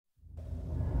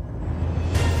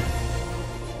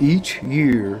Each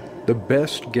year, the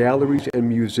best galleries and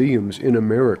museums in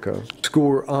America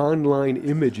score online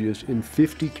images in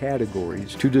 50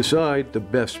 categories to decide the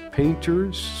best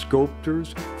painters,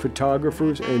 sculptors,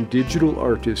 photographers, and digital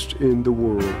artists in the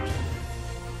world.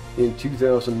 In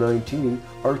 2019,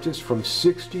 artists from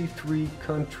 63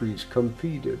 countries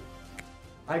competed.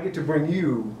 I get to bring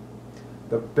you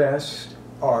the best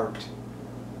art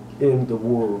in the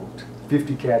world,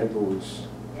 50 categories.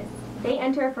 They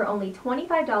enter for only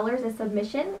 $25 a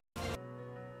submission.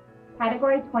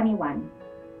 Category 21,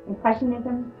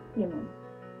 Impressionism, Human.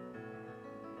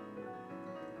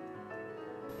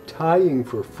 Tying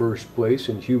for first place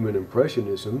in Human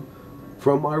Impressionism,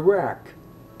 from Iraq,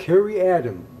 Carrie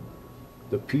Adam.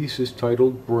 The piece is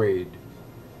titled Braid.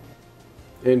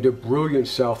 And a brilliant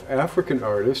South African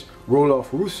artist,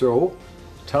 Roelof Rousseau,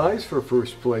 ties for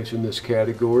first place in this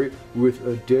category with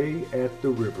A Day at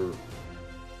the River.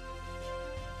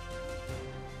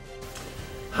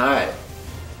 Hi,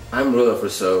 I'm Roelof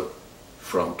Rousseau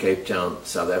from Cape Town,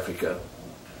 South Africa.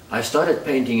 I started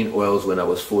painting in oils when I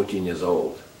was 14 years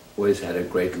old. Always had a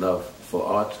great love for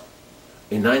art.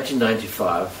 In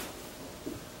 1995,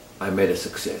 I made a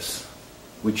success,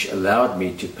 which allowed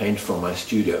me to paint from my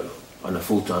studio on a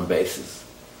full-time basis.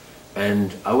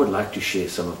 And I would like to share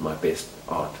some of my best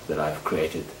art that I've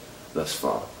created thus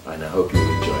far, and I hope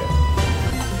you'll enjoy it.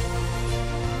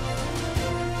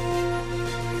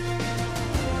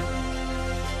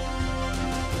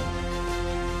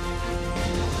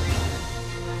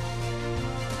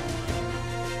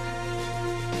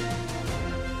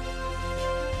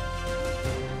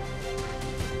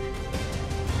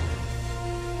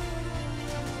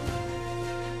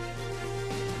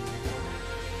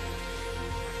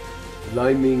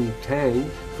 Lai Ming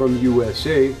Tang from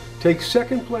USA takes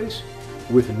second place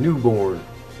with Newborn,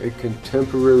 a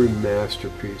contemporary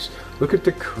masterpiece. Look at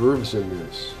the curves in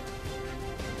this.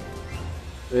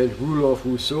 And Roelof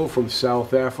Rousseau from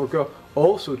South Africa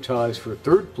also ties for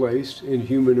third place in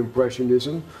Human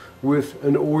Impressionism with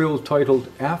an oil titled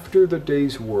After the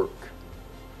Day's Work.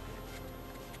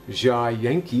 Jia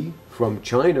Yankee from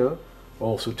China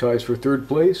also ties for third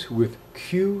place with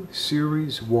Q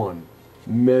Series 1.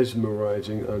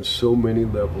 Mesmerizing on so many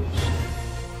levels.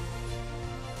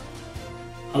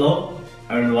 Hello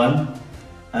everyone,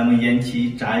 I'm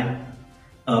Yanqi Zhai,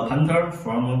 a painter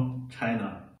from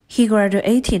China. He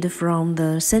graduated from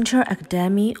the Central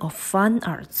Academy of Fine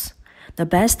Arts, the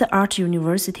best art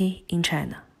university in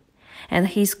China, and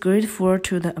he's grateful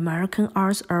to the American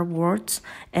Arts Awards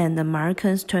and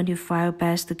America's 25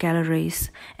 best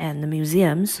galleries and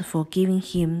museums for giving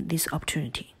him this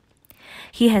opportunity.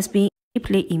 He has been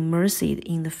deeply immersed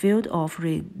in the field of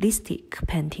realistic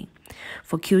painting,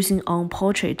 focusing on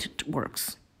portrait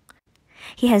works.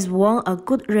 He has won a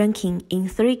good ranking in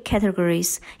 3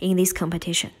 categories in this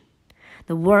competition.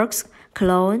 The works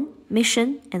Clone,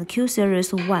 Mission, and Q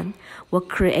Series 1 were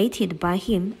created by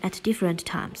him at different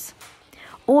times.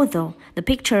 Although the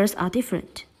pictures are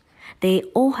different, they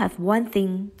all have one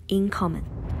thing in common.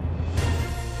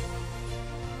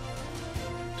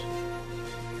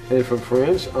 And from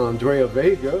France, Andrea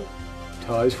Vega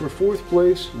ties for fourth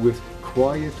place with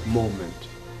Quiet Moment,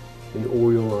 an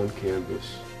oil on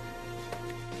canvas.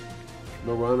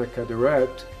 Marana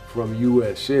Caderet from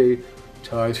USA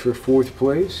ties for fourth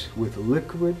place with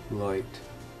Liquid Light,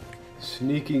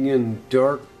 sneaking in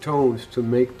dark tones to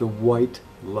make the white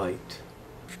light.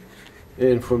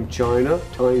 And from China,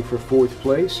 tying for fourth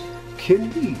place,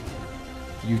 Qin Yi,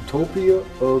 Utopia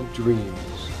of Dreams,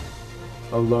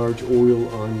 a large oil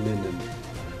on linen.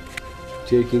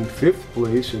 Taking fifth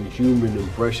place in Human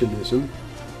Impressionism,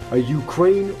 a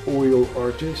Ukraine oil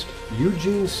artist,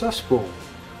 Eugene Suspo,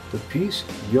 the piece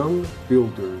Young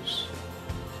Builders.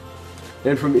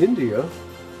 And from India,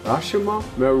 Ashima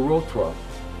Mehrotra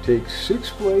takes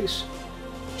sixth place,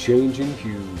 Changing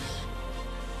Hues.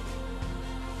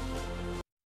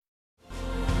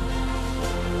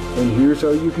 And here's how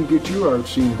you can get your art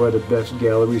seen by the best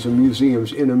galleries and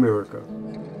museums in America.